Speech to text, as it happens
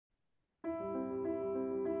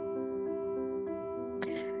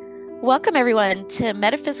Welcome, everyone, to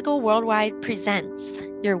Metaphysical Worldwide Presents,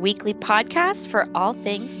 your weekly podcast for all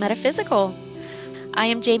things metaphysical. I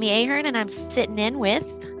am Jamie Ahern, and I'm sitting in with.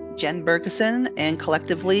 Jen Bergeson, and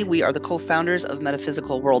collectively, we are the co-founders of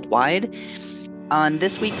Metaphysical Worldwide. On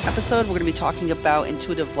this week's episode, we're going to be talking about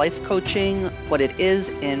intuitive life coaching, what it is,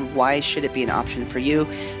 and why should it be an option for you.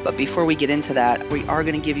 But before we get into that, we are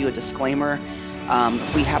going to give you a disclaimer.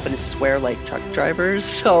 We happen to swear like truck drivers,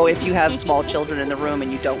 so if you have small children in the room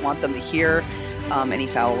and you don't want them to hear any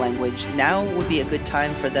foul language, now would be a good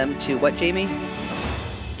time for them to, what, Jamie?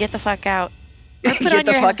 Get the fuck out. Or put Get on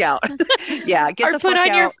the your fuck out. Yeah, get or the put fuck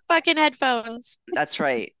on your out. fucking headphones. That's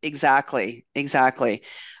right. Exactly. Exactly.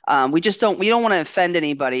 We don't want to offend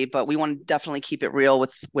anybody, but we want to definitely keep it real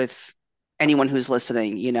with anyone who's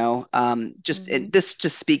listening, Mhm. this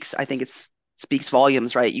just speaks, I think it's speaks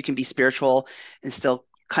volumes, right? You can be spiritual and still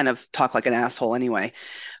kind of talk like an asshole anyway.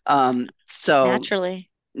 So Naturally.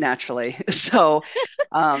 naturally. So,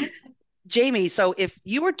 um, Jamie, so if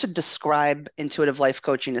you were to describe intuitive life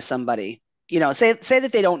coaching to somebody, say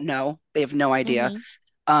that they don't know, they have no idea, hmm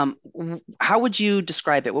how would you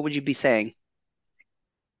describe it? What would you be saying?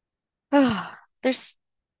 There's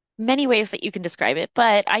many ways that you can describe it,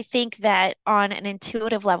 but I think that on an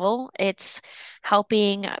intuitive level, it's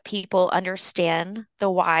helping people understand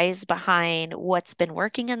the whys behind what's been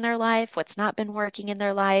working in their life, what's not been working in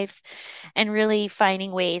their life, and really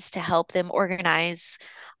finding ways to help them organize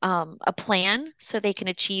a plan so they can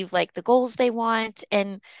achieve like the goals they want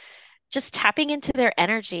and just tapping into their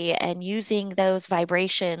energy and using those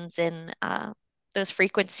vibrations and those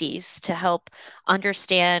frequencies to help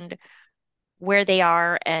understand where they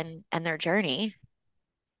are and their journey.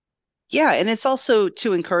 Yeah, and it's also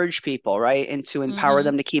to encourage people, right? And to empower hmm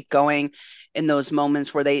them to keep going in those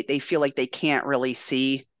moments where they feel like they can't really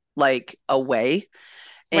see like a way.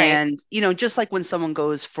 Right. And, just like when someone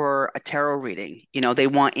goes for a tarot reading, they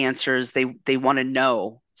want answers, they want to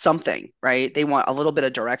know something, right? They want a little bit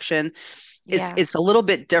of direction. It's Yeah. it's a little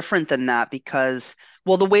bit different than that because,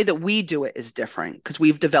 well, the way that we do it is different because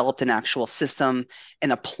we've developed an actual system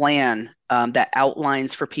and a plan that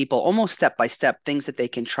outlines for people almost step by step things that they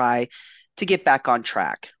can try to get back on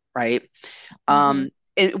track, right? hmm Um,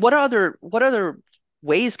 and what other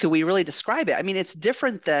ways could we really describe it? I mean, it's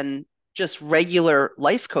different than just regular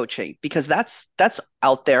life coaching because that's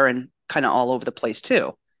out there and kind of all over the place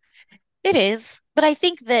too. It is. But I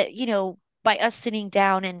think that, by us sitting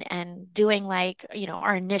down and doing like,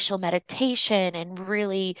 our initial meditation and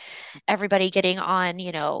really everybody getting on,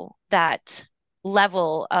 that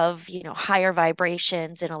level of, higher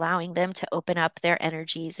vibrations and allowing them to open up their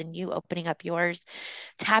energies and you opening up yours,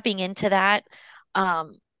 tapping into that,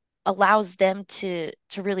 um, allows them to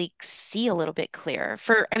really see a little bit clearer.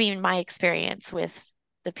 I mean, my experience with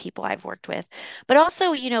the people I've worked with, but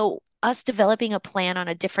also, us developing a plan on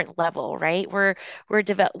a different level, right?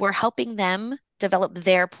 We're helping them develop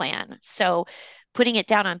their plan. So putting it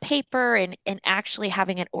down on paper and actually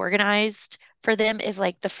having it organized for them is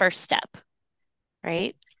like the first step,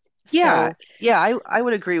 right? Yeah, So yeah, I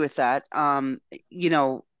would agree with that. You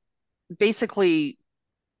know, basically,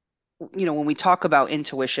 when we talk about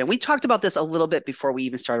intuition, we talked about this a little bit before we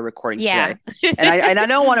even started recording today. yeah. And I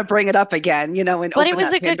don't want to bring it up again, and But it open was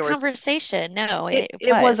that a good Pandora's. conversation. No, It it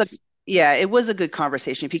it was a was. Yeah, it was a good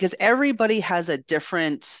conversation because everybody has a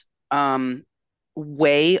different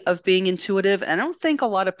way of being intuitive, and I don't think a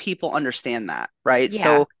lot of people understand that, right? Yeah.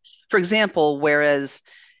 So, for example, whereas,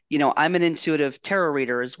 I'm an intuitive tarot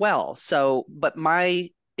reader as well. So, but my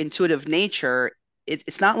intuitive nature,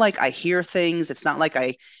 it's not like I hear things, it's not like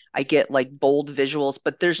I get like bold visuals,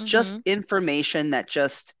 but there's just hmm information that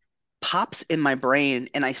just pops in my brain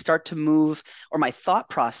and I start to move, or my thought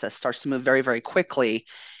process starts to move very, very quickly.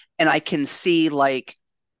 And I can see like,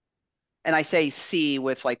 and I say see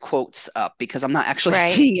with like quotes up because I'm not actually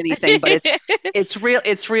Right. seeing anything, but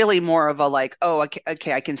it's really more of a like, oh, okay,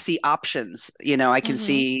 okay, I can see options. I can hmm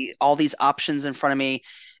see all these options in front of me,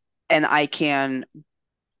 and I can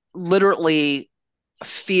literally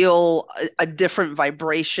feel a different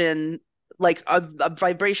vibration, like a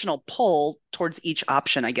vibrational pull towards each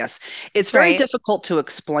option, I guess. It's very Right. difficult to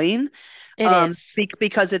explain, It is.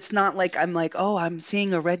 because it's not like I'm like, oh, I'm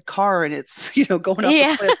seeing a red car and it's, going off a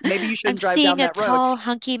Yeah. cliff. Maybe you I'm shouldn't drive down seeing a that road. tall,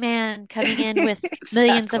 hunky man coming in with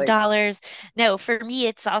millions of Exactly. dollars. No, for me,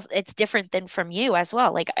 it's different than from you as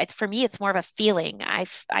well. Like for me, it's more of a feeling. I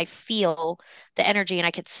feel the energy and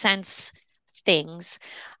I could sense things.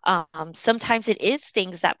 Sometimes it is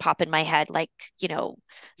things that pop in my head, like,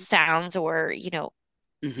 sounds or, a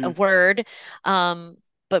Hmm. word. Um,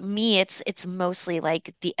 but me, it's mostly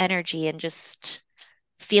like the energy and just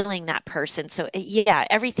feeling that person. So yeah,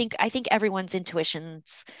 everything, I think everyone's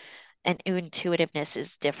intuitions and intuitiveness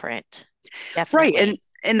is different. Right. And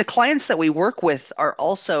Definitely. the clients that we work with are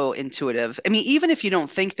also intuitive. I mean, even if you don't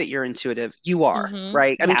think that you're intuitive, you are,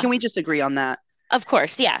 right? I mean, Yeah. can we just agree on that? Of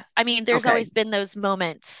course, yeah. I mean, there's Okay. always been those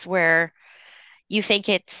moments where you think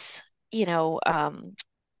it's,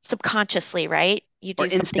 subconsciously, right? You Or do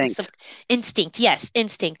something sub instinct. instinct. Yes,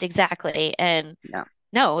 instinct, exactly. And Yeah.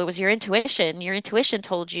 no, it was your intuition. Your intuition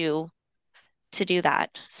told you to do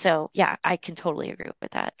that. So, yeah, I can totally agree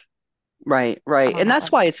with that. Right, I'm right. on And that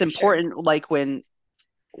that's one why it's for sure. important, like when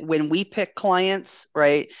we pick clients,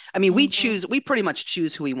 right? I mean, Hmm. we pretty much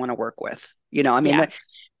choose who we want to work with. You know, I mean, Yeah.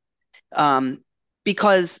 um,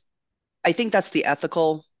 because I think that's the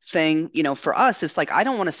ethical thing. You know, for us, it's like I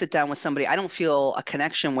don't want to sit down with somebody I don't feel a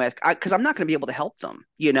connection with because I'm not going to be able to help them.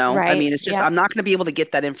 You know, I Right. mean, it's just Yep. I'm not going to be able to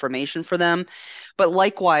get that information for them. But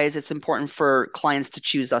likewise, it's important for clients to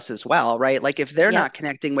choose us as well, right? Like if they're Yep. not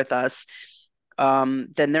connecting with us,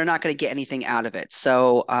 then they're not going to get anything out of it.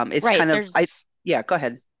 So it's Right. kind of yeah, go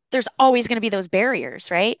ahead. There's always going to be those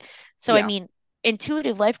barriers, right? So, I Yeah. mean,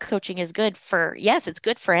 intuitive life coaching is good for, yes, it's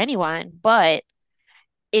good for anyone, but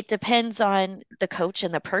it depends on the coach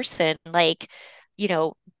and the person. Like, you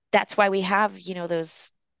know, that's why we have,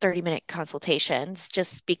 those 30-minute consultations,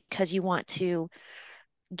 just because you want to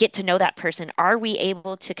get to know that person. Are we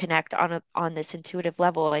able to connect on this intuitive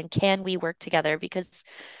level, and can we work together? Because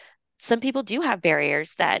some people do have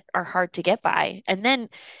barriers that are hard to get by. And then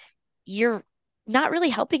you're not really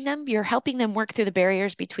helping them. You're helping them work through the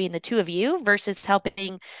barriers between the two of you versus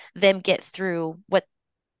helping them get through what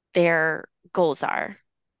their goals are,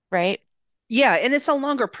 right? Yeah, and it's a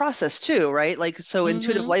longer process too, right? Like, so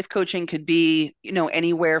intuitive Hmm. life coaching could be,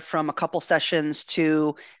 anywhere from a couple sessions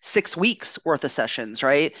to 6 weeks worth of sessions,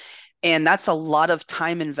 right? And that's a lot of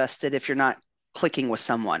time invested if you're not clicking with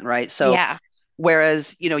someone, right? So, Yeah.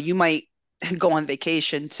 whereas, you might go on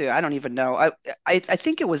vacation to, I don't even know. I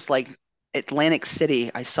think it was like Atlantic City.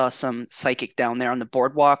 I saw some psychic down there on the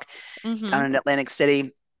boardwalk Hmm. down in Atlantic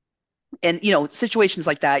City, and situations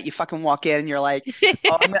like that, you fucking walk in and you're like,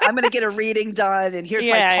 oh, I'm going to get a reading done and here's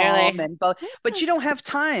my Yeah, you're palm, like, and but you don't have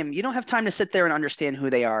time to sit there and understand who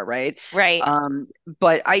they are, right? right. um,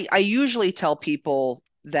 but I usually tell people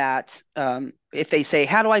that, if they say,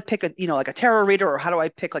 how do I pick a, like a tarot reader, or how do I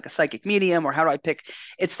pick like a psychic medium, or how do I pick,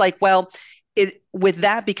 it's like, well, it with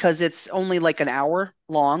that, because it's only like an hour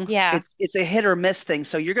long, Yeah. it's a hit or miss thing.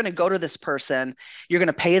 So you're going to go to this person, you're going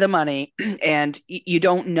to pay the money, and you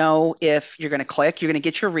don't know if you're going to click. You're going to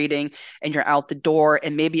get your reading and you're out the door,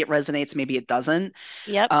 and maybe it resonates, maybe it doesn't.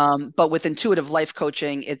 Yep. But with intuitive life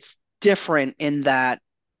coaching, it's different in that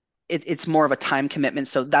it's more of a time commitment.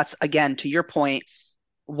 So that's, again, to your point,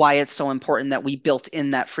 why it's so important that we built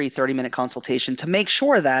in that free 30-minute consultation to make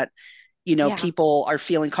sure that, Yeah. people are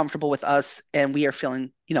feeling comfortable with us and we are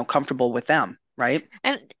feeling, comfortable with them, right?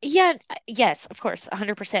 And yeah, yes, of course,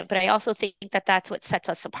 100%. But I also think that that's what sets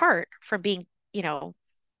us apart from being, you know,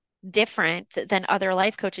 different than other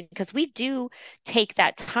life coaching, because we do take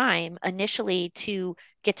that time initially to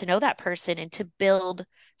get to know that person and to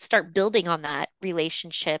start building on that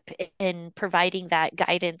relationship and providing that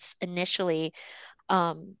guidance initially,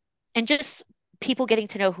 um, and just people getting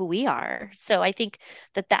to know who we are. So I think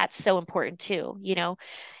that that's so important too.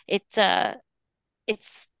 It's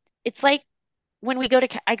it's it's like when we go to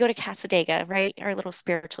I go to Casadega, right? Our little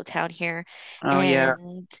spiritual town here, Oh yeah.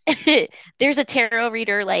 and there's a tarot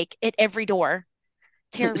reader like at every door.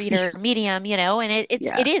 Tarot reader, medium, and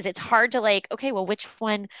Yeah. it's hard to like, okay, well, which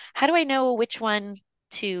one, how do I know which one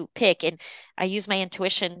to pick? And I use my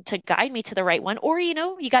intuition to guide me to the right one. Or,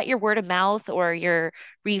 you got your word of mouth or your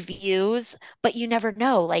reviews, but you never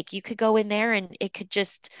know. Like you could go in there and it could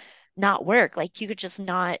just not work. Like you could just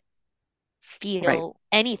not Right. feel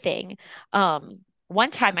anything.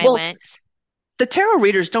 One time I Well, went, the tarot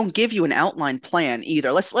readers don't give you an outline plan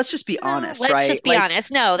either. Let's just be no, honest, let's right? just be Like,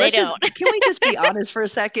 honest. No, they let's just, don't. can we just be honest for a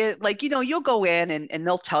second? Like, you'll go in and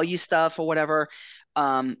they'll tell you stuff or whatever,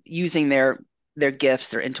 using their gifts,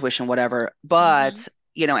 their intuition, whatever. Hmm. But,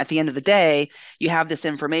 at the end of the day, you have this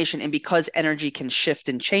information, and because energy can shift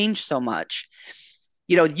and change so much,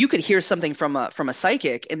 you could hear something from a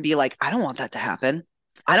psychic and be like, I don't want that to happen.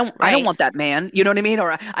 I don't Right. want that man, you know what I mean?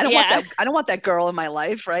 Or Yeah. I don't want that girl in my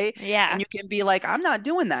life, right? And Yeah. you can be like, I'm not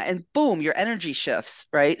doing that. And boom, your energy shifts,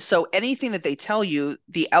 right? So anything that they tell you,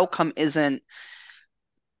 the outcome isn't,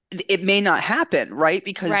 it may not happen, right?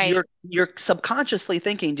 Because Right. you're subconsciously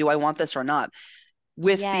thinking, do I want this or not?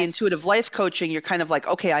 With the intuitive Yes. life coaching, you're kind of like,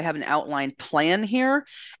 okay, I have an outlined plan here,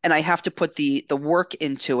 and I have to put the work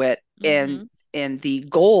into it. And Hmm. and the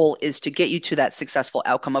goal is to get you to that successful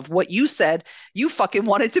outcome of what you said you fucking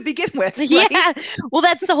wanted to begin with, right? Yeah. Well,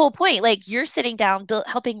 that's the whole point. Like you're sitting down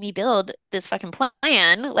helping me build this fucking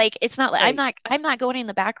plan. Like it's not like Right. I'm not going in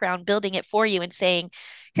the background building it for you and saying,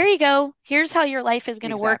 "Here you go. Here's how your life is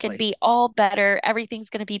going to work and Exactly. be all better. Everything's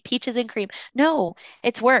going to be peaches and cream." No,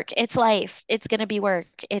 it's work. It's life. It's going to be work.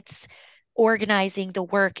 It's organizing the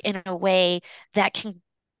work in a way that can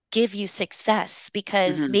give you success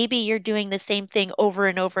because Hmm. maybe you're doing the same thing over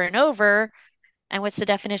and over and over, and what's the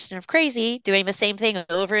definition of crazy? Doing the same thing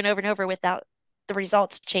over and over and over without the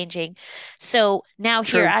results changing. So now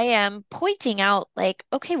here True. I am pointing out like,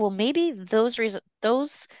 okay, well maybe those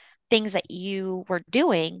things that you were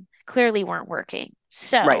doing clearly weren't working.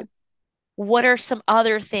 Right. So what are some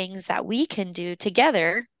other things that we can do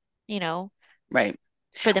together, you know, Right.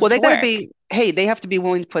 for them Well, they to got to work? be, hey, they have to be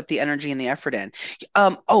willing to put the energy and the effort in.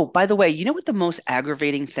 Oh, by the way, you know what the most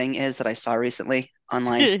aggravating thing is that I saw recently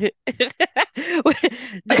online?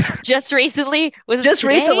 Just recently, was it Just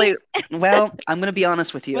today? recently. Well, I'm going to be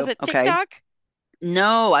honest with Was you, it okay? TikTok?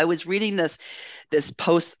 No, I was reading this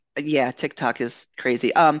post. Yeah, TikTok is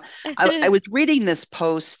crazy. I was reading this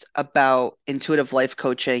post about intuitive life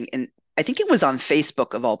coaching, and I think it was on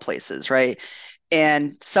Facebook of all places, right?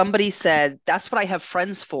 And somebody said, "That's what I have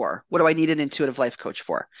friends for. What do I need an intuitive life coach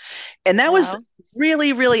for?" And that was Hello?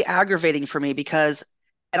 really, really aggravating for me because,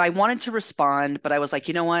 and I wanted to respond, but I was like,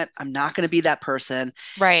 you know what? I'm not going to be that person.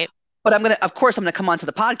 Right. But I'm going to, of course, I'm going to come onto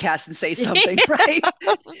the podcast and say something, right?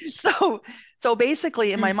 So, so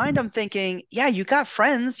basically, in my mind, I'm thinking, yeah, you got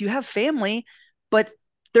friends, you have family, but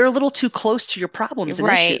they're a little too close to your problems and Right.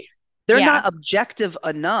 issues. They're Yeah. not objective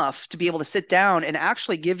enough to be able to sit down and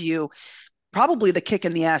actually give you probably the kick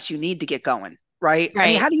in the ass you need to get going, right? I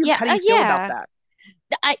mean, Right. Yeah. how do you feel about Yeah. that?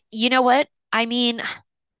 You know what? I mean,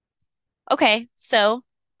 okay. So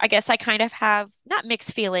I guess I kind of have not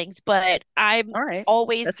mixed feelings, but All right,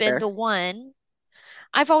 always that's been fair. the one.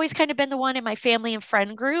 I've always kind of been the one in my family and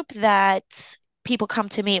friend group that people come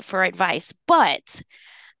to me for advice. But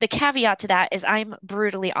the caveat to that is I'm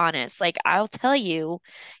brutally honest. Like I'll tell you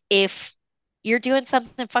if you're doing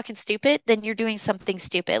something fucking stupid, then you're doing something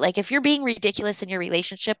stupid. Like if you're being ridiculous in your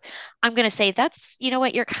relationship, I'm going to say that's, you know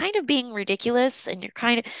what, you're kind of being ridiculous and you're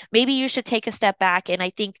kind of maybe you should take a step back. And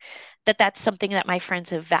I think that that's something that my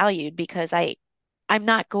friends have valued because I'm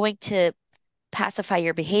not going to pacify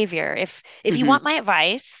your behavior. If you Hmm. want my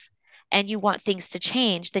advice and you want things to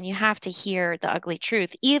change, then you have to hear the ugly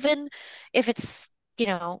truth, even if it's,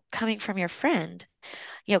 coming from your friend,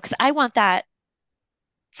 because I want that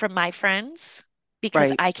from my friends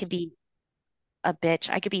because Right. I can be a bitch.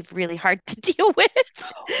 I could be really hard to deal with.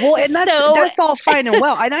 Well, and So, that's all fine and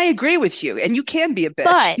well, and I agree with you. And you can be a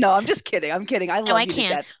bitch. No, I'm but just kidding. I'm kidding. I no, love I you to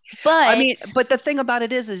can. death. I mean, But but the thing about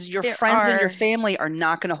it is your there friends and your are family are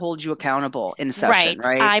not going to hold you accountable in session, right.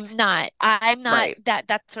 right? I'm not Right.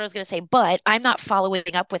 that's what I was going to say, but I'm not following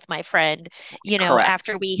up with my friend, Correct.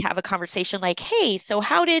 after we have a conversation like, "Hey, so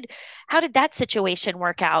how did that situation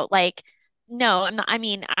work out?" Like, no, I'm not I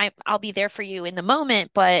mean, I'll be there for you in the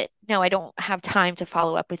moment, but no, I don't have time to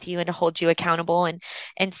follow up with you and to hold you accountable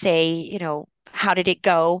and say, how did it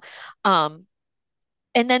go? Um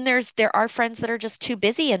and then there are friends that are just too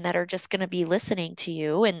busy and that are just going to be listening to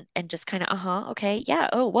you and just kind of, uh-huh, okay, yeah,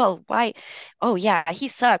 oh, well, why? Oh, yeah, he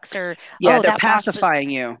sucks, or Yeah, oh, they're that boss is pacifying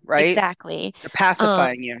you, right? exactly. They're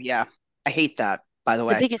Um, pacifying you. Yeah. I hate that, by the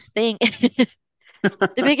the way. biggest thing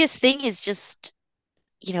the biggest thing is just,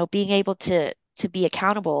 being able to be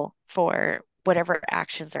accountable for whatever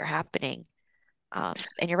actions are happening.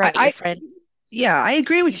 And you're right, your I friend yeah, I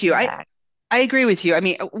agree can with you. do that. I agree with you. I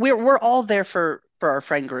mean, we're all there for our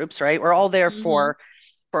friend groups, right? We're all there Hmm. for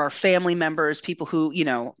our family members, people who,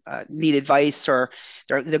 need advice or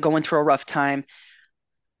they're going through a rough time.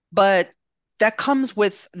 But that comes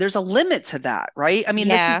with, there's a limit to that, right? I mean,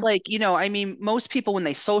 this is Yeah, like, I mean, most people when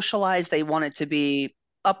they socialize, they want it to be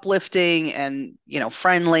uplifting and,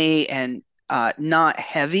 friendly and not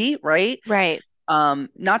heavy, right? right.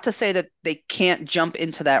 Not to say that they can't jump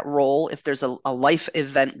into that role if there's a life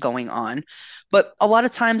event going on, but a lot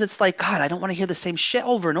of times it's like, God, I don't want to hear the same shit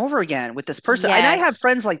over and over again with this person. And I have Yes.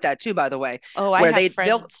 friends like that too, by the way, Oh, I where have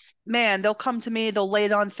they'll friends man, they'll come to me, they'll lay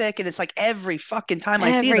it on thick, and it's like every fucking time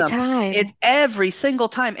I see every them, it's time. every single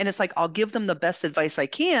time, and it's like I'll give them the best advice I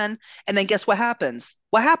can, and then guess what happens?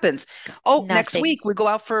 What happens? Oh, next Nothing. week we go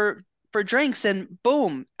out for drinks, and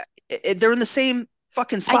boom, they're in the same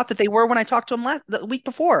fucking I spot that they were when I talked to them the week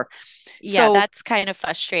before. Yeah, So that's kind of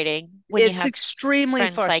frustrating when you it's have extremely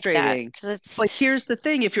friends like that frustrating. because it's But here's the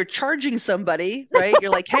thing, if you're charging somebody, right?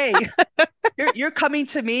 You're like, "Hey, you're coming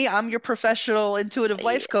to me. I'm your professional intuitive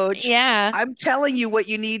life coach. yeah. I'm telling you what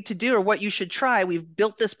you need to do or what you should try. We've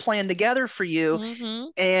built this plan together for you. Hmm.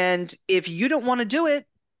 And if you don't want to do it,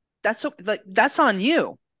 like that's on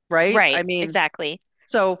you, right? I Right, mean, exactly.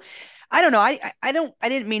 so I don't know. I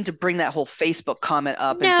didn't mean to bring that whole Facebook comment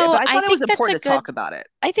up and say, No, but I thought it was important to talk about it.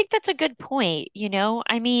 I think that's a good point,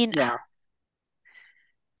 I mean, Yeah.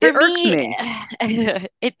 for It irks me, me.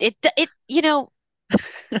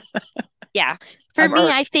 yeah. For I'm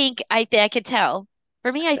me, I irked. think I could tell.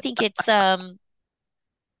 For me, I think it's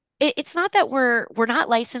not that we're not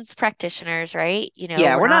licensed practitioners, right?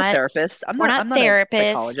 Yeah, we're not therapists. We're not I'm not a therapists.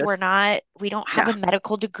 psychologist. We don't have Yeah. a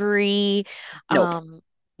medical degree. Nope. Um,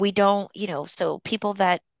 we don't, so people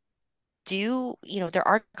that do, there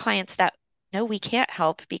are clients that no, we can't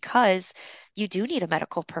help because you do need a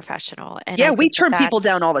medical professional. And Yeah, I we think that turn people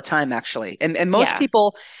down that's, all the time, actually. And yeah,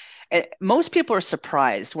 most people are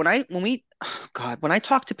surprised when we oh God, when I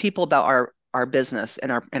talk to people about our business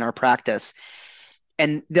and our practice,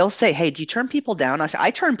 and they'll say, "Hey, do you turn people down?" I say,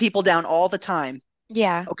 "I turn people down all the time."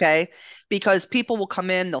 yeah. Okay. Because people will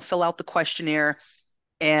come in, they'll fill out the questionnaire,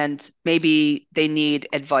 and maybe they need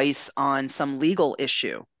advice on some legal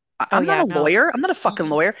issue. Oh, I'm not yeah, a no. lawyer. I'm not a fucking Mm-mm.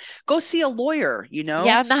 lawyer. Go see a lawyer, you Yeah,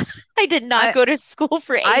 know? I'm not, I did not I go to school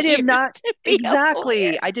for I eight did years not to be a lawyer.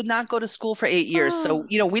 exactly. I did not go to school for 8 years. So, Oh.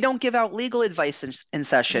 we don't give out legal advice in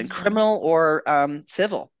session, Hmm. criminal or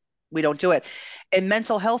civil. We don't do it. And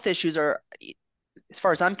mental health issues are, as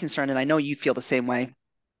far as I'm concerned, and I know you feel the same way,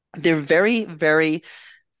 they're very, very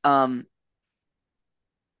um,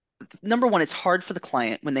 number one, it's hard for the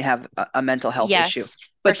client when they have a mental health issue, Yes,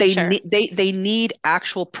 for but sure. they need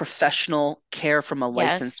actual professional care from a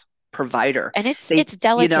licensed Yes. provider. And it's They, it's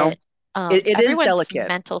you know, delicate. it is Everyone's delicate.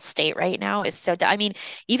 mental state right now is I mean,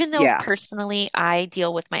 even though Yeah. personally I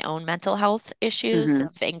deal with my own mental health issues Hmm.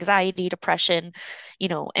 of anxiety, depression,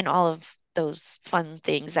 and all of those fun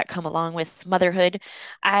things that come along with motherhood,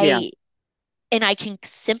 Yeah. I and I can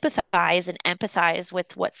sympathize and empathize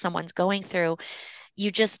with what someone's going through.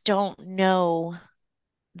 You just don't know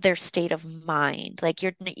their state of mind. Like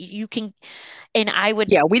you can, and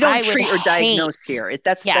Yeah. We don't I would treat or diagnose hate, here.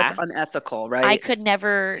 That's yeah, unethical, I right? could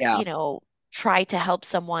never, Yeah. try to help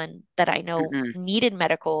someone that I know Mm-mm. needed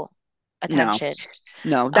medical No. attention.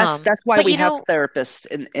 No, that's why But we have therapists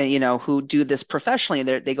and who do this professionally.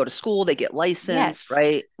 They go to school, they get licensed, yes.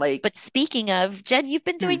 right? Like, But speaking of, Jen, you've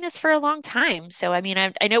been hmm, doing this for a long time. So I mean,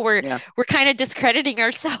 I know we're yeah. we're kind of discrediting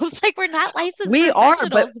ourselves like we're not licensed We are, but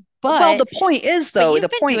professionals, well, but the point is but though, you've the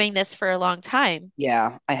been point doing this for a long time,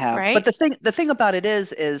 yeah, I have. But right? the thing about it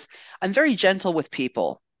is I'm very gentle with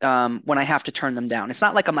people when I have to turn them down. It's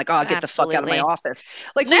not like I'm like, oh, get the fuck out of my Absolutely. office.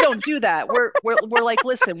 Like we don't do that. We're like,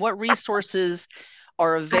 listen, what resources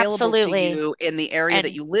are available to Absolutely. you in the area that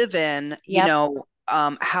And you live in? yep,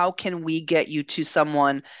 How can we get you to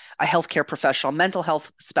someone, a healthcare professional, mental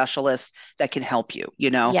health specialist that can help you,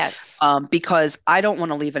 yes. because I don't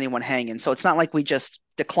want to leave anyone hanging. So it's not like we just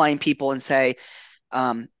decline people and say,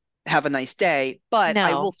 um, have a nice day. But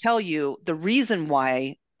I No. will tell you the reason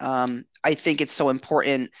why I think it's so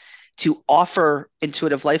important to offer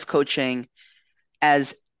intuitive life coaching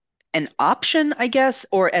as an option, I guess,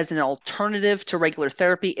 or as an alternative to regular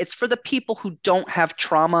therapy. It's for the people who don't have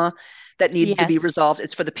trauma that need to be Yes. resolved.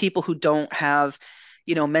 It's for the people who don't have,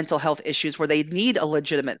 mental health issues where they need a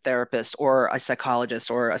legitimate therapist or a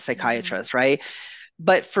psychologist or a Hmm. psychiatrist, right?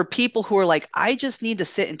 But for people who are like, I just need to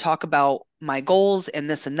sit and talk about my goals and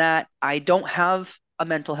this and that, I don't have a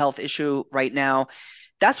mental health issue right now.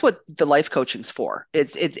 That's what the life coaching's for.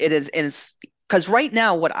 It is, and it's because right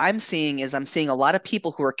now what I'm seeing a lot of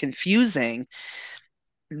people who are confusing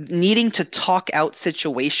needing to talk out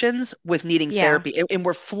situations with needing Yeah. therapy, and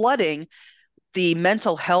we're flooding the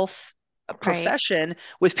mental health Right. profession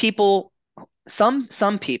with people, some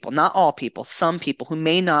people, not all people, some people who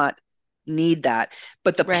may not need that,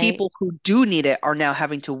 but the Right. people who do need it are now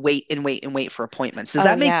having to wait and wait and wait for appointments. Does Oh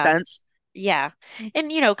that make yeah. sense? Yeah.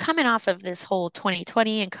 And coming off of this whole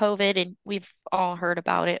 2020 and COVID, and we've all heard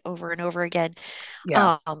about it over and over again.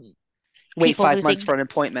 Yeah. Um, Wait people 5 months losing for an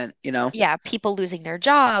appointment. yeah, people losing their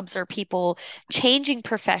jobs or people changing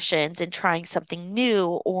professions and trying something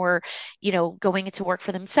new or, going into work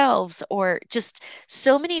for themselves or just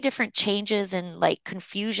so many different changes and like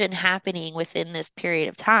confusion happening within this period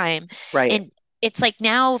of time. Right. And it's like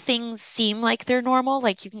now things seem like they're normal.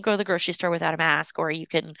 Like you can go to the grocery store without a mask or you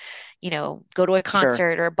can, go to a Sure.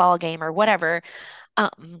 concert or a ball game or whatever.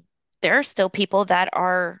 Um, there are still people that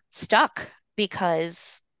are stuck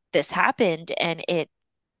because this happened and it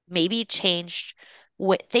maybe changed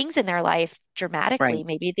what things in their life dramatically. Right.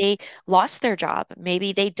 Maybe they lost their job.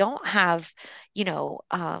 Maybe they don't have,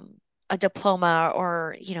 a diploma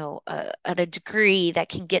or, a degree that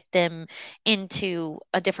can get them into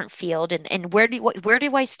a different field. And where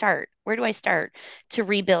do I start? Where do I start to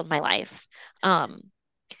rebuild my life? Um,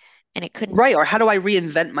 and it couldn't, Right. Or how do I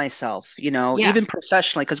reinvent myself, yeah, even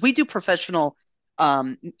professionally? Because we do professional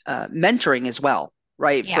um, mentoring as well,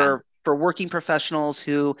 right? yeah. For working professionals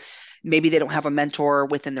who maybe they don't have a mentor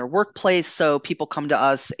within their workplace. So people come to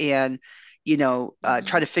us and, try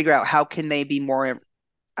Hmm. to figure out how can they be more,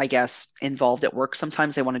 I guess, involved at work.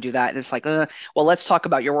 Sometimes they want to do that. And it's like, well, let's talk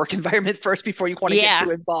about your work environment first before you want to get Yeah.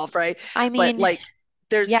 too involved, right? I But mean, like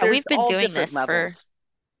yeah, there's we've been all doing different this for levels.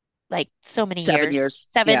 like so many 7 years. years,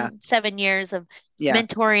 Yeah. 7 years of Yeah.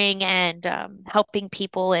 mentoring and helping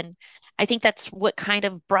people. And I think that's what kind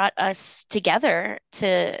of brought us together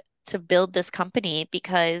to build this company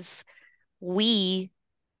because we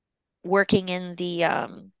working in the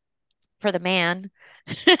for the man,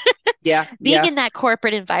 Yeah. being Yeah. in that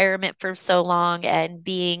corporate environment for so long and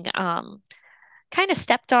being kind of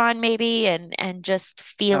stepped on maybe and just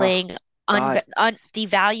Oh, feeling God.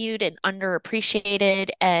 devalued and underappreciated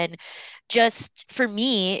and just for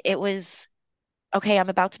me it was okay, I'm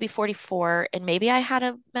about to be 44 and maybe I had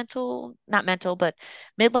a not mental, but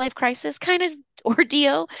midlife crisis kind of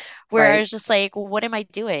ordeal where I Right. was just like, what am I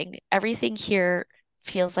doing? Everything here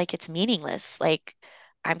feels like it's meaningless. Like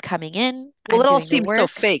I'm coming in, Well, I'm it all doing the seems so work.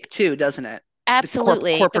 fake too, doesn't it? The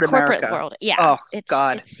Absolutely. The corporate corporate America. world. Yeah. Oh,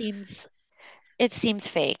 God. It seems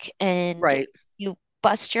fake and Right. you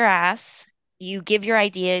bust your ass, you give your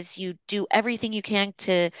ideas, you do everything you can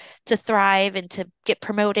to thrive and to get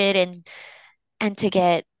promoted and to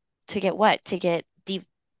get what? To get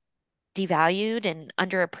devalued and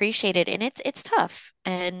underappreciated and it's tough.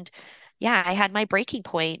 And yeah, I had my breaking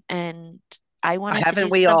point and I wanted to Haven't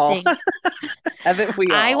do we all? something Haven't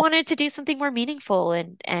we I all? wanted to do something more meaningful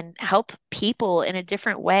and help people in a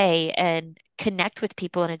different way and connect with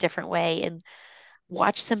people in a different way and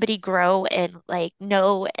watch somebody grow and like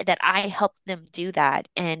know that I helped them do that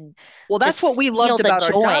and Well, that's just what we feel loved the about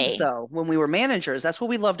our jobs, joy. though, when we were managers. That's what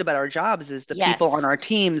we loved about our jobs is the people on Yes. our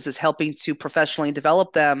teams is helping to professionally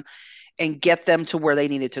develop them and get them to where they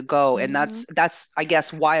needed to go. And Hmm. that's I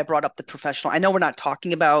guess why I brought up the professional. I know we're not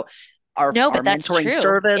talking about No, our but that's mentoring true.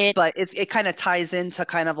 service, but it kind of ties into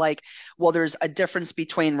kind of like, well, there's a difference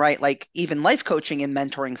between, right, like even life coaching and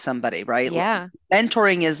mentoring somebody, right? Yeah,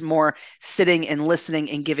 Mentoring is more sitting and listening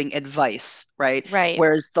and giving advice, right? right.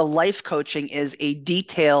 Whereas the life coaching is a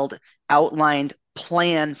detailed, outlined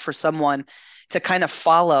plan for someone to kind of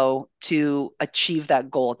follow to achieve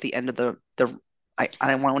that goal at the end of I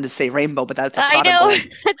don't want to say rainbow, but that's a I pot of know. gold.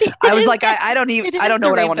 It I was is like, I don't even, it I is don't know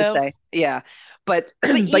the what I want to rainbow. say. Yeah. But,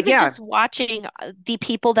 But but even yeah, just watching the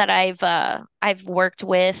people that I've worked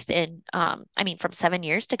with and I mean from 7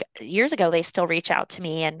 years ago they still reach out to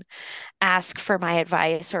me and ask for my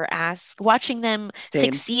advice or ask watching them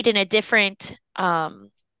same. succeed in a different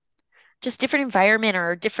just different environment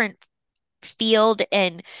or different field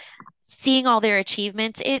and seeing all their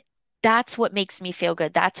achievements, that's what makes me feel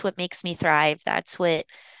good. That's what makes me thrive. That's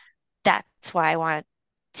why I want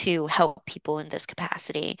to help people in this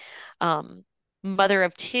capacity. Um, Mother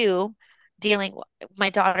of two, dealing my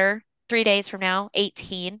daughter 3 days from now,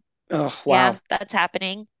 18. Oh, Yeah, wow. that's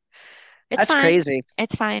happening. It's That's fine. crazy.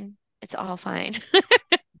 It's fine. It's all fine.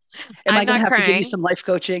 Am I I'm going to not have to give you crying. some life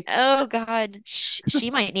coaching? Oh God,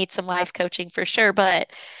 she might need some life coaching for sure,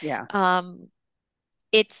 but Yeah. um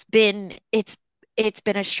it's been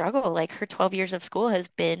a struggle. Like her 12 years of school has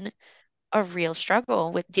been a real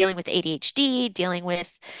struggle with dealing with ADHD, dealing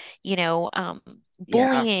with, you know,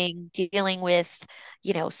 Yeah. bullying, dealing with,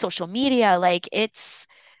 social media. Like it's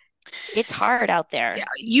hard out Yeah. there.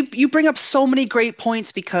 You bring up so many great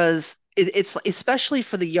points because it's especially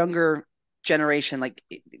for the younger generation, like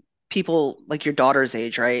people like your daughter's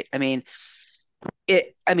age, right? I mean,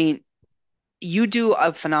 you do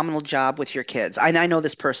a phenomenal job with your kids. I know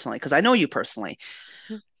this personally because I know you personally.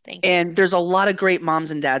 Thank you. And there's a lot of great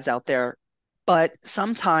moms and dads out there. But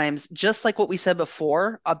sometimes, just like what we said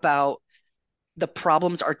before about the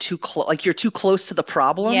problems are too close, like you're too close to the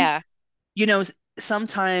problem, Yeah. you know,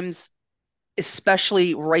 sometimes,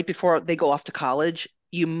 especially right before they go off to college,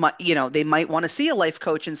 they might want to see a life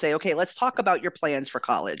coach and say, okay, let's talk about your plans for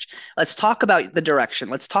college. Let's talk about the direction.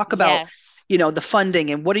 Let's talk about, Yes. the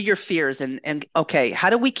funding and what are your fears and okay, how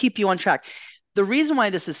do we keep you on track? The reason why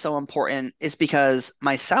this is so important is because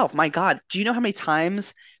myself, my God, do you know how many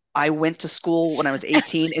times I went to school when I was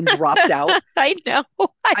 18 and dropped out. I know.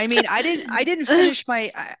 I I mean, don't.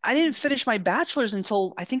 I didn't finish my bachelor's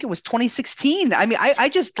until I think it was 2016. I mean, I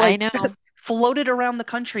just I like know. floated around the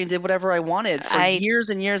country and did whatever I wanted for I years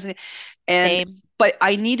and years and same. but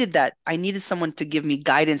I needed that. I needed someone to give me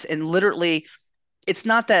guidance and literally it's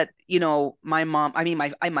not that, my mom, I mean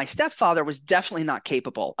my stepfather was definitely not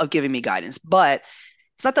capable of giving me guidance, but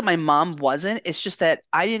it's not that my mom wasn't. It's just that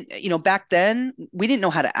I didn't, back then we didn't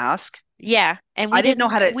know how to ask. Yeah, and I didn't know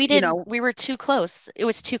how to, we were too close. It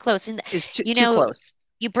was too close. And is too you too know, close.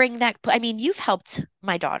 you bring that, I mean, you've helped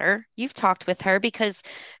my daughter. You've talked with her because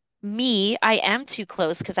me, I am too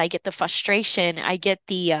close because I get the frustration. I get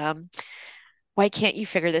the why can't you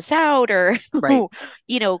figure this out or Right.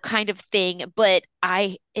 kind of thing. But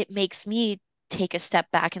it makes me take a step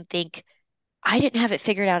back and think, I didn't have it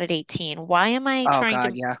figured out at 18. Why am I Oh trying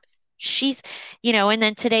God, to yeah. she's, and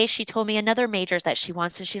then today she told me another major that she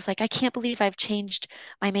wants, and she's like, I can't believe I've changed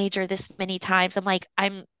my major this many times. I'm like,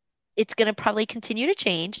 it's going to probably continue to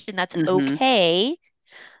change, and that's Hmm. okay.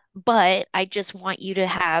 But I just want you to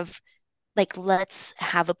have, like, let's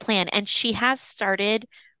have a plan. And she has started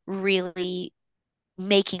really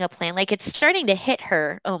making a plan. Like, it's starting to hit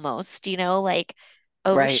her almost, like,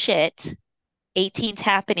 oh Right. shit, 18's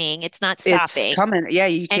happening. It's not It's stopping. coming. Yeah,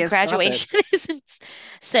 you And can't stop it. graduation isn't.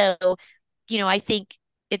 So, I think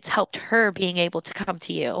it's helped her being able to come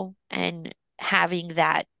to you and having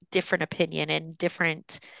that different opinion and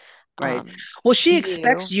different Right. um Well, she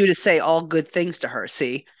expects view. you to say all good things to her,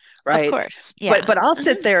 see? Of Right. course. But Yeah. but I'll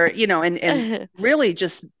sit Mhm. there, and really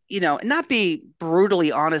just, not be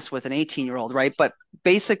brutally honest with an 18-year-old, right? But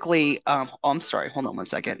basically, oh, I'm sorry, hold on one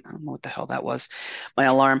second. I don't know what the hell that was. My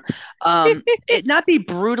alarm. It not be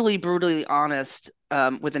brutally honest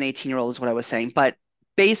with an 18-year-old is what I was saying, but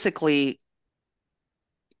basically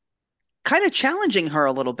kind of challenging her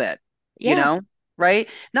a little bit, you Yeah, know, right?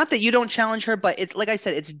 Not that you don't challenge her, but like I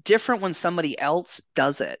said, it's different when somebody else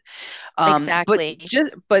does it. exactly.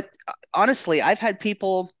 But honestly, I've had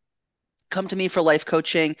people come to me for life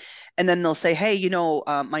coaching, and then they'll say, "Hey,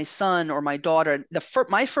 my son or my daughter."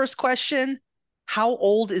 My first question: How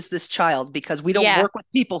old is this child? Because we don't Yeah, work with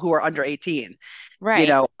people who are under 18.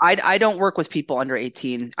 right. I don't work with people under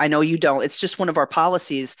 18. I know you don't. It's just one of our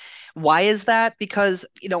policies. Why is that? Because,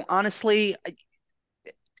 honestly,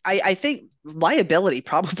 I think liability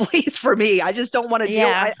probably is for me. I just don't want to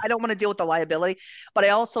deal. Yeah. I don't want to deal with the liability, but I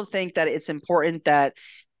also think that it's important that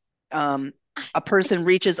um, a person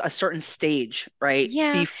reaches a certain stage, right,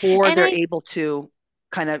 Yeah. before And they're able to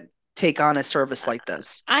kind of take on a service uh, like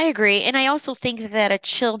this. I agree. And I also think that a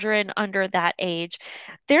children under that age,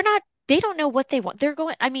 they don't know what they want. They're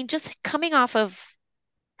going, I mean, just coming off of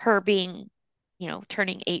her being,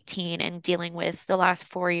 turning 18 and dealing with the last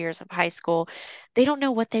 4 years of high school, they don't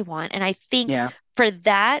know what they want. And I think Yeah, for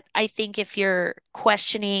that, I think if you're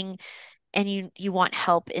questioning and you want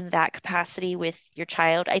help in that capacity with your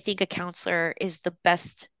child, I think a counselor is the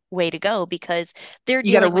best way to go because they're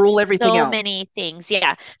you got to dealing with rule everything so out. many things.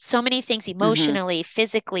 Yeah, so many things Hmm. emotionally,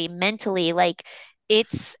 physically, mentally. Like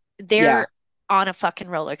Yeah. they're on a fucking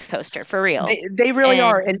roller coaster for real. They really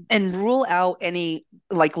are, And and rule out any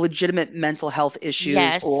like legitimate mental health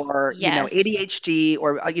issues yes, or yes. ADHD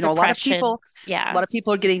or Depression. a Yeah. lot of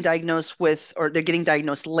people are getting diagnosed with, or they're getting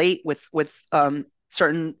diagnosed late with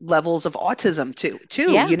certain levels of autism too.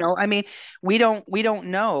 Yeah. I mean, we don't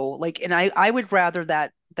know, like, and I would rather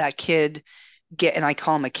that kid get, and I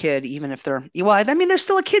call him a kid even if they're, well, I mean they're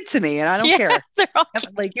still a kid to me and I don't Yeah. care. They're all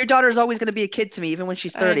Like your daughter is always going to be a kid to me even when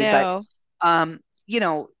she's I 30, but know. um,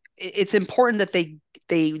 it's important that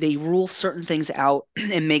they rule certain things out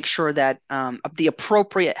and make sure that the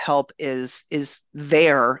appropriate help is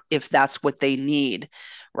there if that's what they need,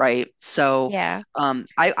 right? So, Yeah,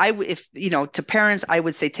 if to parents, I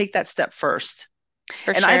would say take that step first.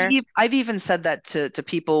 for And I've sure. I've even said that to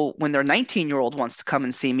people when their 19-year-old wants to come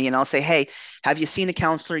and see me, and I'll say, "Hey, have you seen a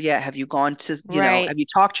counselor yet? Have you gone to, Right. have you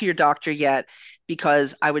talked to your doctor yet?"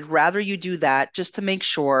 Because I would rather you do that just to make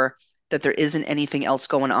sure that there isn't anything else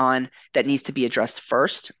going on that needs to be addressed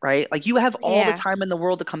first, right? Like you have all the Yeah. time in the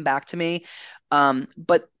world to come back to me,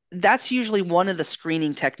 but that's usually one of the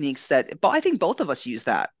screening techniques but I think both of us use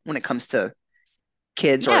that when it comes to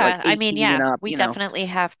kids or like Yeah, I mean, 18 and yeah, up, we definitely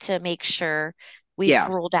have to make sure we've Yeah,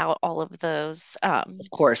 ruled out all of those of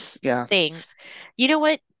course. Yeah. things. You know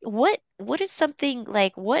what? What is something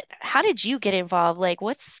like how did you get involved? Like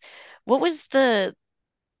what was the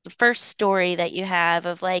first story that you have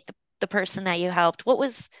of like the person that you helped? What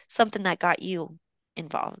was something that got you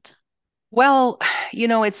involved? Well,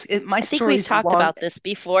 my I think we've story's talked long. about this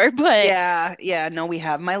before, but Yeah, yeah, no, we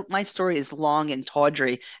have. My story is long and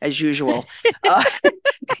tawdry as usual. Uh,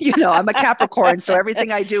 I'm a Capricorn, so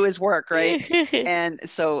everything I do is work, right? And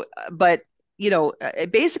so, but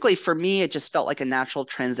basically for me, it just felt like a natural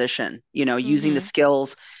transition. Using the hmm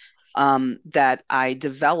skills that I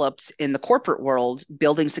developed in the corporate world,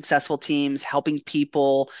 building successful teams, helping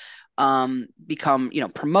people become,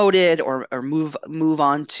 promoted or move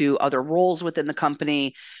on to other roles within the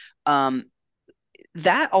company. Um,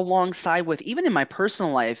 that alongside with even in my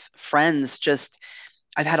personal life, friends just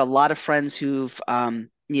I've had a lot of friends who've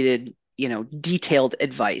needed, detailed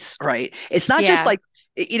advice, right? It's not just Yeah. like,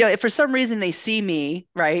 if for some reason they see me,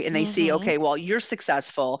 right, and they see, hmm okay, well, you're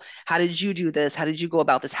successful. How did you do this? How did you go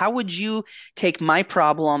about this? How would you take my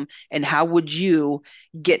problem and how would you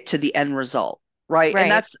get to the end result? Right.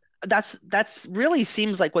 And Right. that's really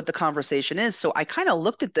seems like what the conversation is. So I kind of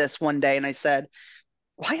looked at this one day and I said,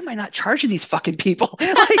 why am I not charging these fucking people?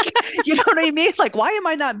 Like, you know what I mean? Like, why am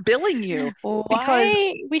I not billing you? Because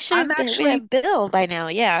Why we should I'm have we actually have Bill by now.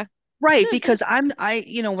 Yeah. right. Because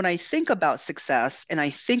when I think about success and I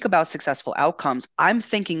think about successful outcomes, I'm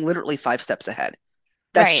thinking literally 5 steps ahead.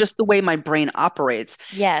 That's Right. just the way my brain operates.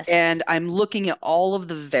 Yes. And I'm looking at all of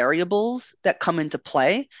the variables that come into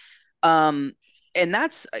play. Um, and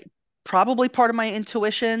that's probably part of my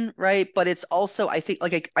intuition, right? But it's also, I think,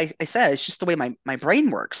 like I said, it's just the way my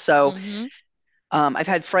brain works. So, hmm I've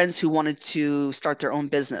had friends who wanted to start their own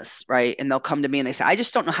business, right? And they'll come to me and they say, I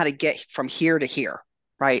just don't know how to get from here to here,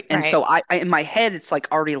 right? And Right. so in my head, it's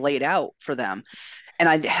like already laid out for them. And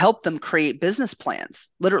I'd help them create business plans,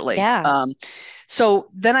 literally. Yeah. So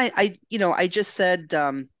then I just said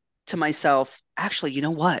to myself, actually, you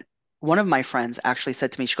know what? One of my friends actually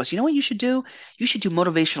said to me, she goes, you know what you should do? You should do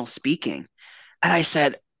motivational speaking. And I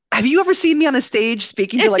said, have you ever seen me on a stage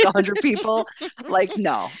speaking to like 100 people? Like,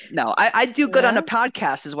 no, no. I do good on a Well,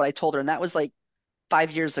 podcast, is what I told her. And that was like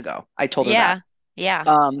 5 years ago. I told her that. yeah. Yeah.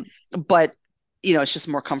 But, it's just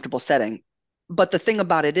a more comfortable setting. But the thing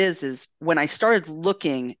about it is when I started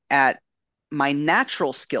looking at my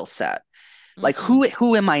natural skill set, like hmm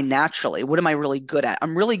who am I naturally? What am I really good at?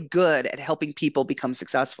 I'm really good at helping people become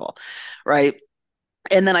successful, right?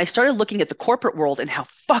 And then I started looking at the corporate world and how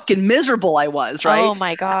fucking miserable I was, right? Oh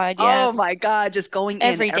my God, Oh yes. my God, just going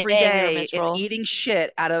in Every every day we were day and miserable. eating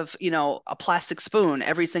shit out of, a plastic spoon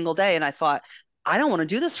every single day. And I thought, I don't want to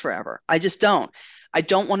do this forever. I just don't. I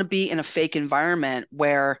don't want to be in a fake environment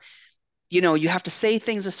where you have to say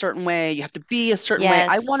things a certain way, you have to be a certain way.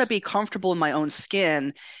 I want to Yes. be comfortable in my own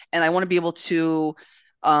skin and I want to be able to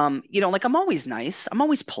like I'm always nice, I'm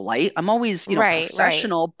always polite, I'm always, Right, right.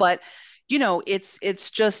 professional, but it's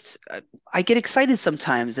just I get excited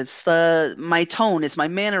sometimes. It's the my tone, it's my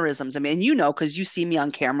mannerisms. I mean, because you see me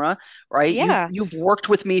on camera, right? You've Yeah. you've worked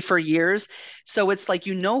with me for years. So it's like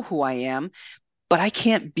who I am, but I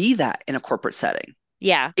can't be that in a corporate setting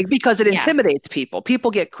Yeah. because it Yeah. intimidates people.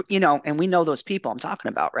 People get, and we know those people I'm talking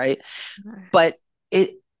about, right? But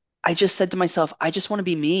it, I just said to myself, I just want to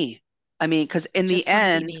be me. I mean, because in the Just want to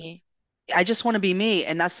be end, me. I just want to be me.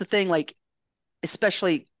 And that's the thing, like,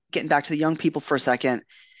 especially getting back to the young people for a second,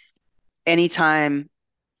 anytime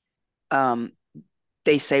um,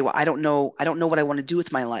 they say, well, I don't know what I want to do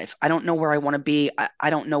with my life. I don't know where I want to be. I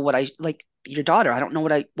don't know what I like your daughter. I don't know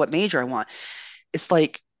what major I want. It's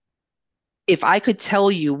like, if I could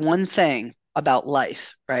tell you one thing about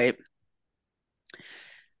life, right?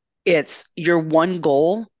 It's your one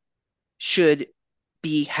goal should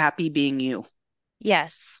be happy being you,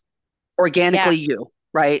 Yes. organically Yes. you,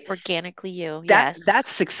 right? Organically you. That's Yes.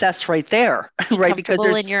 success right there, Be right? Because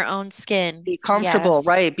comfortable in there's your own skin. be comfortable, Yes.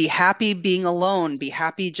 right? Be happy being alone, be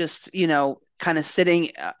happy just, kind of sitting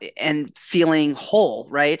and feeling whole,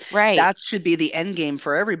 right? Right. That should be the end game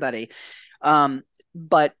for everybody.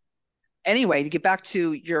 But anyway, to get back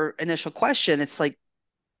to your initial question, it's like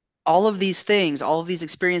all of these things, all of these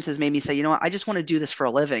experiences made me say, you know what, I just want to do this for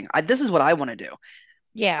a living. This is what I want to do.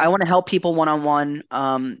 I Yeah. want to help people one on one.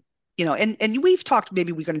 And we've talked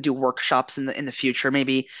maybe we're going to do workshops in the future,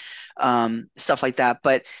 maybe stuff like that.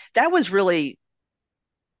 But that was really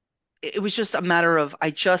it was just a matter of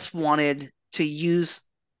I just wanted to use,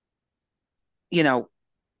 you know,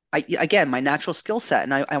 again my natural skill set,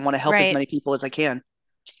 and I want to help as Right. many people as I can.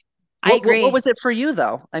 I What agree. was it for you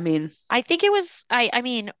though? I mean, I think it was I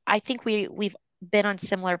mean, I think we've been on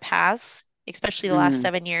similar paths, especially the last mm,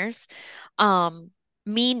 7 years. Um,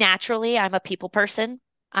 Me naturally, I'm a people person.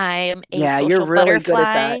 I am a yeah, you're social really good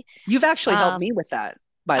at that. butterfly. You've actually helped me Um, with that,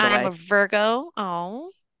 by the I'm a way. Virgo.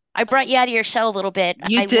 Oh, I brought you out of your shell a little bit.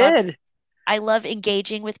 You I love did. I love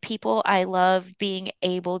engaging with people. I love being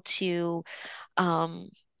able to um,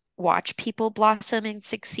 watch people blossom and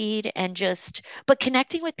succeed and just, but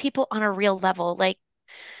connecting with people on a real level. Like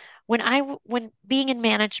when being in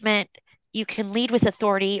management, you can lead with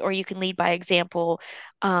authority or you can lead by example,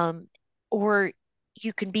 um, or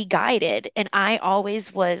you can be guided. And I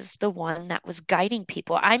always was the one that was guiding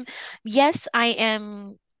people. Yes, I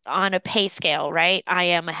am on a pay scale, right? I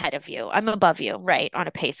am ahead of you. I'm above you, right? On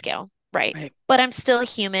a pay scale, right? Right. But I'm still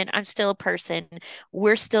human. I'm still a person.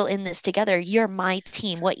 We're still in this together. You're my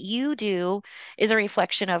team. What you do is a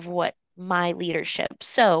reflection of what my leadership.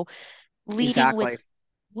 So leading with Exactly.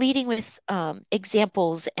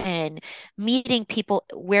 examples and meeting people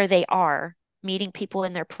where they are, meeting people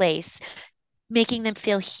in their place, making them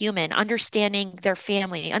feel human, understanding their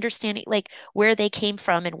family, understanding like where they came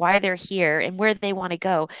from and why they're here and where they want to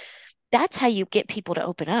go. That's how you get people to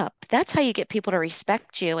open up. That's how you get people to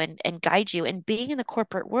respect you and guide you. And being in the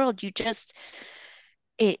corporate world,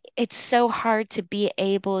 it's so hard to be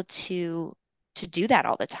able to do that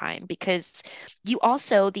all the time because you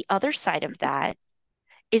also the other side of that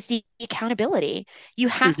is the accountability. You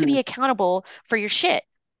have to Hmm. be accountable for your shit.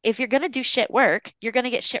 If you're going to do shit work, you're going to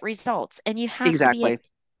get shit results. And Exactly.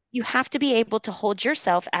 you have to be able to hold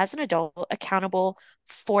yourself as an adult accountable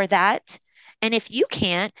for that. And if you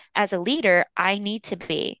can't, as a leader, I need to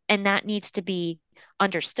be, and that needs to be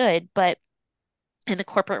understood. But in the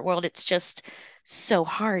corporate world, it's just so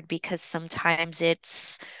hard because sometimes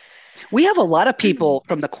it's, We have a lot of people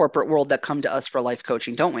from the corporate world that come to us for life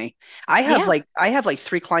coaching, don't we? yeah, I have like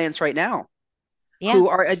three clients right now yeah, who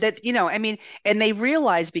are that, I mean, and they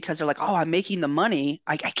realize because they're like, oh, I'm making the money,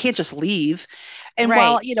 I can't just leave. And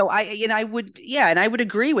while, right. I would, yeah, and I would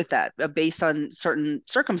agree with that based on certain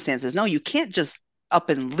circumstances. No, you can't just up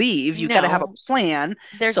and leave. You got to have a No, plan.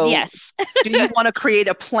 there's, So yes, do you want to create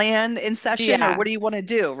a plan in session or yeah, what do you want to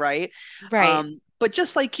do? Right. right. But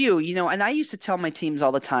just like and I used to tell my teams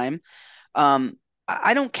all the time, um,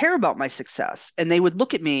 I don't care about my success. And they would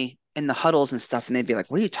look at me in the huddles and stuff, and they'd be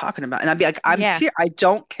like, "What are you talking about?" And I'd be like, Yeah. I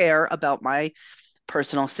don't care about my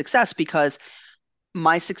personal success because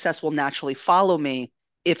my success will naturally follow me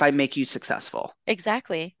if I make you successful."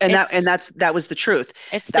 Exactly. And that was the truth.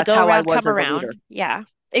 It's the That's go how I round, was come as a leader. around. Yeah.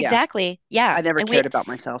 Yeah, Exactly. Yeah. I never And we cared about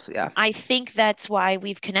myself. Yeah. I think that's why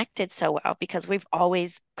we've connected so well because we've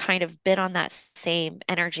always kind of been on that same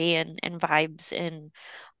energy and vibes and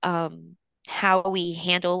um how we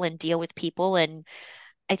handle and deal with people. And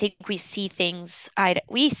I think we see eye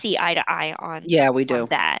to eye Yeah, we on do.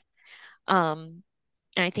 that. Um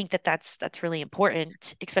and I think that that's really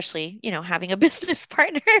important, especially, having a business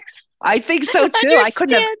partner. I think so too.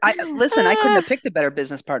 Understand. I listen, I couldn't Ah, have picked a better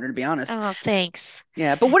business partner to be honest. oh, thanks.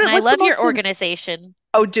 Yeah, but And I what's the love your most organization.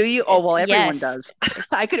 oh, do you? Oh, well, everyone Yes, does.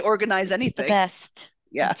 I could organize it's the anything. best.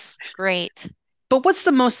 Yeah. It's great. But what's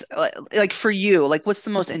the most like for you, like what's the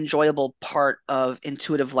most enjoyable part of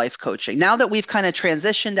intuitive life coaching? Now that we've kind of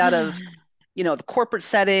transitioned out of, the corporate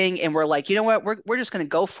setting and we're like, you know what, we're just going to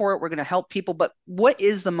go for it. We're going to help people, but what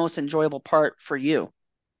is the most enjoyable part for you?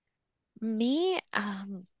 Me,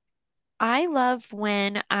 I love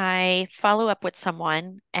when I follow up with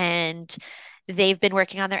someone and they've been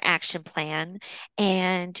working on their action plan,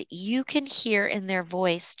 and you can hear in their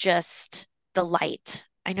voice just the light.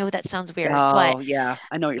 I know that sounds weird, but Oh, yeah.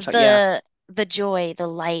 I know what you're talking. Yeah. the joy, the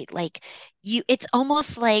light, like it's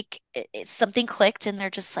almost like something clicked and they're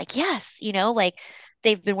just like, yes, like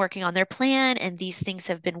they've been working on their plan and these things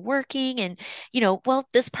have been working and well,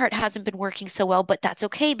 this part hasn't been working so well, but that's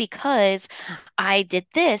okay because I did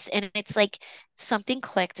this. And it's like something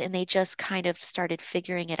clicked and they just kind of started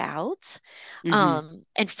figuring it out, Hmm.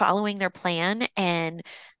 and following their plan, and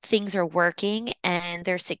things are working and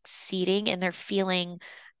they're succeeding and they're feeling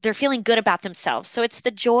good about themselves. So it's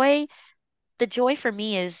the joy for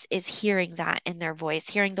me is hearing that in their voice,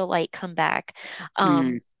 hearing the light come back.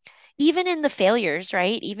 Mm. Even in the failures,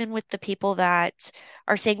 right? Even with the people that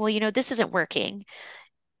are saying, well, this isn't working.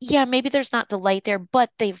 Yeah, maybe there's not the light there,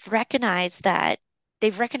 but they've recognized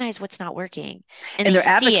what's not working and And they they're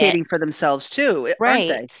see it, advocating for themselves too, aren't right?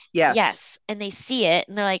 they? Yes. Yes. And they see it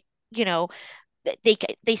and they're like, you know,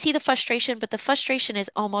 they see the frustration, but the frustration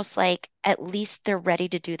is almost like at least they're ready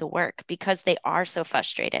to do the work because they are so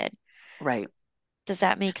frustrated. Right. Does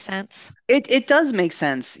that make sense? It does make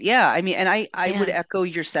sense. Yeah. I mean, and I would Yeah. echo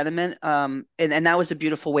your sentiment. And that was a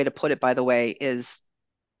beautiful way to put it, by the way, is,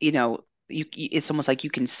 you know, it's almost like you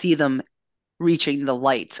can see them reaching the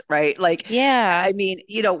light, right? Like, Yeah. I mean,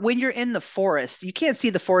 when you're in the forest, you can't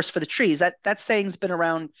see the forest for the trees. That saying's been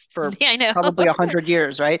around for Yeah, I know. probably 100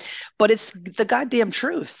 years, right? But it's the goddamn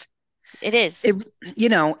truth. It It,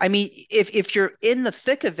 is. I mean, if you're in the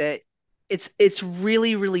thick of it, it's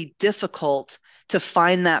really, really difficult to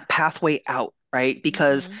find that pathway out, right?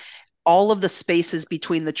 Because Hmm. all of the spaces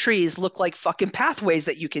between the trees look like fucking pathways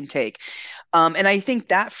that you can take. And I think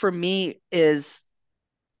that for me is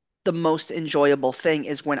the most enjoyable thing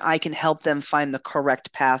is when I can help them find the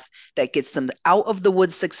correct path that gets them out of the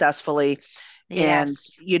woods successfully and,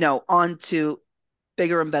 Yes. onto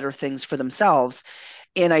bigger and better things for themselves.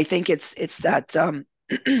 And I think it's that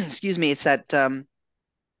excuse me, it's that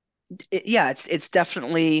yeah, it's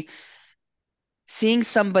definitely seeing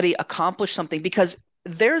somebody accomplish something because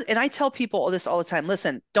there, and I tell people this all the time,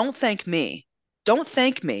 listen, don't thank me. Don't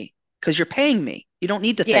thank me because you're paying me. You don't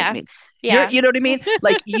need to thank Yeah. me. Yeah. You know what I mean?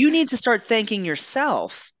 Like you need to start thanking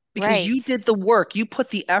yourself because you Right. did the work, you put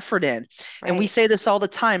the effort in. And we Right. say this all the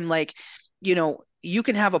time, like, you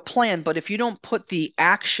can have a plan, but if you don't put the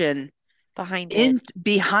action Behind it. in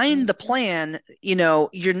behind the Hmm. plan,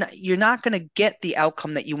 you're not going to get the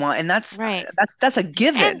outcome that you want, and that's Right. that's a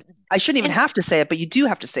given. And I shouldn't even and have to say it, but you do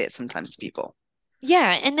have to say it sometimes to people.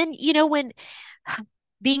 yeah, and then when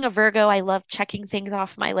being a Virgo, I love checking things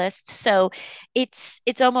off my list. So it's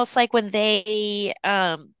almost like when they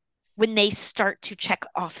start to check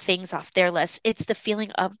off things off their list, it's the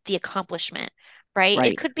feeling of the accomplishment, right? It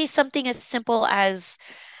Right. could be something as simple as,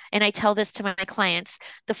 and I tell this to my clients,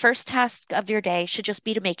 the first task of your day should just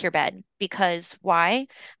be to make your bed. Because why?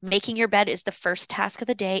 Making your bed is the first task of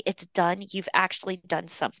the day. It's done. You've actually done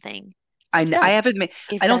something. It's I done. haven't made.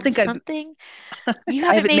 You've I don't done think I've something. You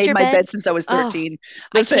I haven't haven't made made your my bed? bed since I was Oh, 13.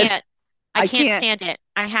 I Listen, can't. I I can't can't. stand it.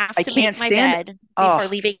 I have I to make can't my stand. bed before Oh,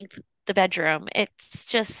 leaving the bedroom. It's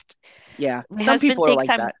just yeah. Some people are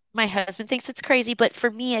like that. my husband thinks it's crazy, but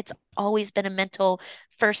for me it's always been a mental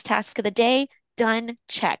first task of the day, done,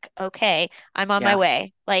 check. Okay, I'm on my Yeah.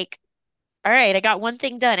 way. Like, all right, I got one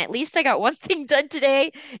thing done. At least I got one thing done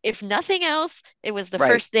today. If nothing else, it was the Right.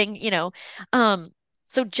 first thing. Um,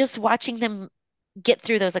 so just watching them get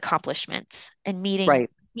through those accomplishments and meeting Right.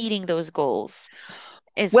 meeting those goals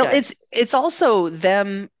is Well, good. it's also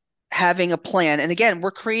them having a plan. And again,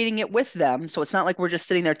 we're creating it with them. So it's not like we're just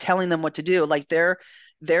sitting there telling them what to do. Like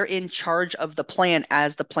they're in charge of the plan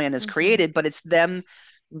as the plan is Hmm. created, but it's them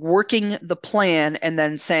working the plan and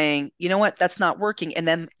then saying, you know what, that's not working. And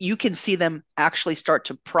then you can see them actually start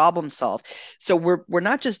to problem solve. So we're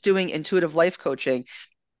not just doing intuitive life coaching,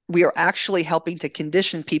 we are actually helping to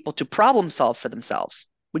condition people to problem solve for themselves.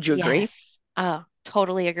 Would you agree? Yes.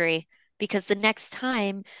 Totally agree. Because the next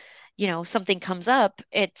time, something comes up,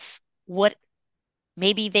 it's what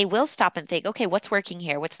maybe they will stop and think, okay, what's working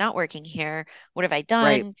here? What's not working here? What have I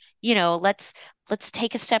Right. done? Let's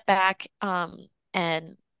take a step back,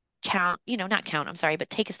 and not count, I'm sorry, but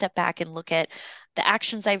take a step back and look at the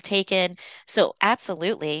actions I've taken. So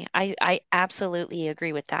absolutely, I absolutely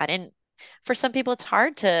agree with that. And for some people, it's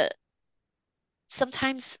hard to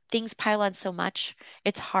sometimes things pile on so much,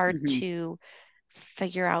 it's hard Hmm. to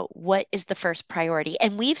figure out what is the first priority.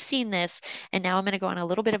 And we've seen this, and now I'm going to go on a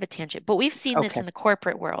little bit of a tangent, but we've seen this Okay. in the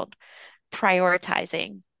corporate world,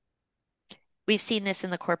 prioritizing. We've seen this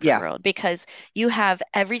in the corporate Yeah. world because you have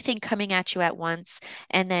everything coming at you at once,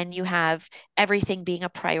 and then you have everything being a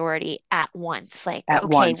priority at once. Like, At okay,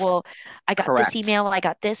 once. well, I got this Correct. email, I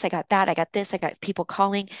got this, I got that, I got this, I got people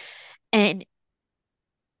calling. And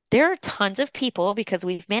there are tons of people, because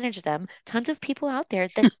we've managed them, tons of people out there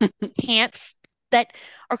that can't, that,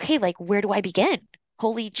 okay, like, where do I begin?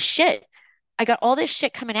 Holy shit. I got all this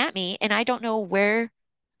shit coming at me and I don't know where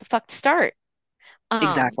the fuck to start. Um,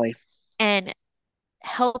 Exactly. and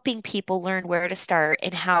helping people learn where to start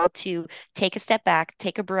and how to take a step back,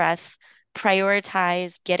 take a breath,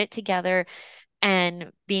 prioritize, get it together,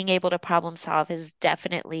 and being able to problem solve is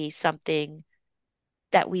definitely something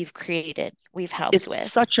that we've created, we've helped It's with,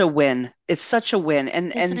 such a win. It's such a win.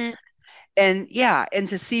 And isn't and it? and yeah, and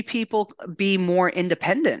to see people be more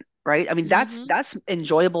independent, right? I mean, that's Hmm. that's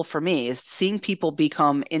enjoyable for me is seeing people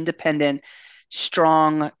become independent,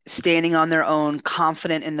 strong, standing on their own,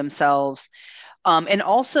 confident in themselves. And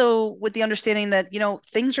also with the understanding that,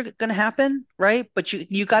 things are going to happen, right? But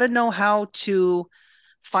you got to know how to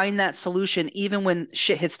find that solution even when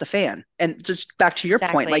shit hits the fan. And just back to your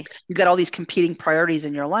point, like Exactly. you got all these competing priorities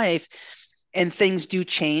in your life and things do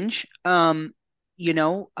change. Sometimes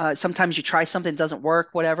you try something, doesn't work,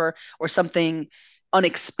 whatever, or something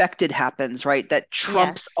unexpected happens, right? That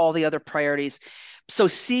trumps Yes. all the other priorities. So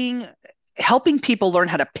helping people learn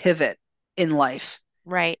how to pivot in life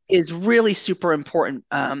Right. is really super important.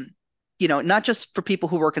 Not just for people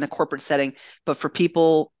who work in a corporate setting, but for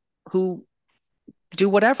people who do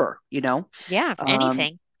whatever, Yeah. um,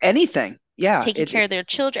 Anything. anything. Yeah, taking care of it's their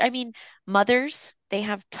children. I mean, mothers, they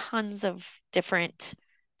have tons of different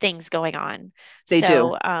things going on. they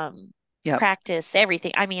do. So, Yep. practice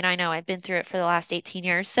everything. I mean, I know I've been through it for the last 18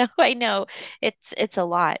 years, so I know it's a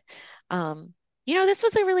lot. Um, this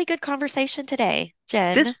was a really good conversation today,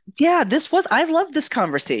 Jen. This was, I love this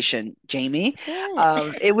conversation, Jamie. It's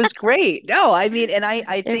good. It was great. No, I mean, and I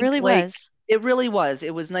It think really like was. it really was.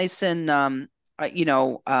 It was nice and you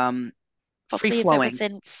know, free Hopefully, if it flowing. was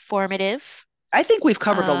informative. I think we've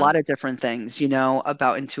covered a Uh, lot of different things,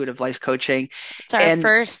 about intuitive life coaching. it's our And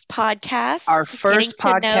first our podcast, getting first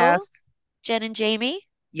to know podcast, Jen and Jamie.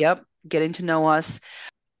 yep, getting to know us.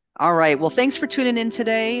 All right. Well, thanks for tuning in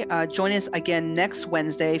today. Join us again next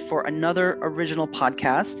Wednesday for another original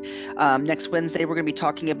podcast. Next Wednesday, we're going to be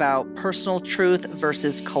talking about personal truth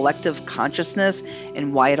versus collective consciousness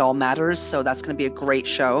and why it all matters. So that's going to be a great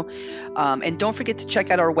show. And don't forget to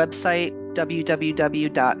check out our website,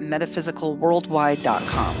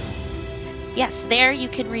 www.metaphysicalworldwide.com. Yes, there you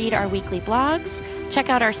can read our weekly blogs, check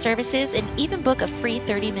out our services, and even book a free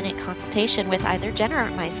 30-minute consultation with either Jen or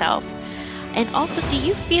myself. And also, do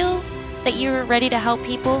you feel that you're ready to help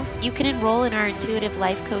people? You can enroll in our intuitive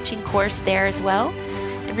life coaching course there as well.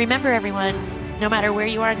 And remember, everyone, no matter where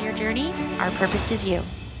you are in your journey, our purpose is you.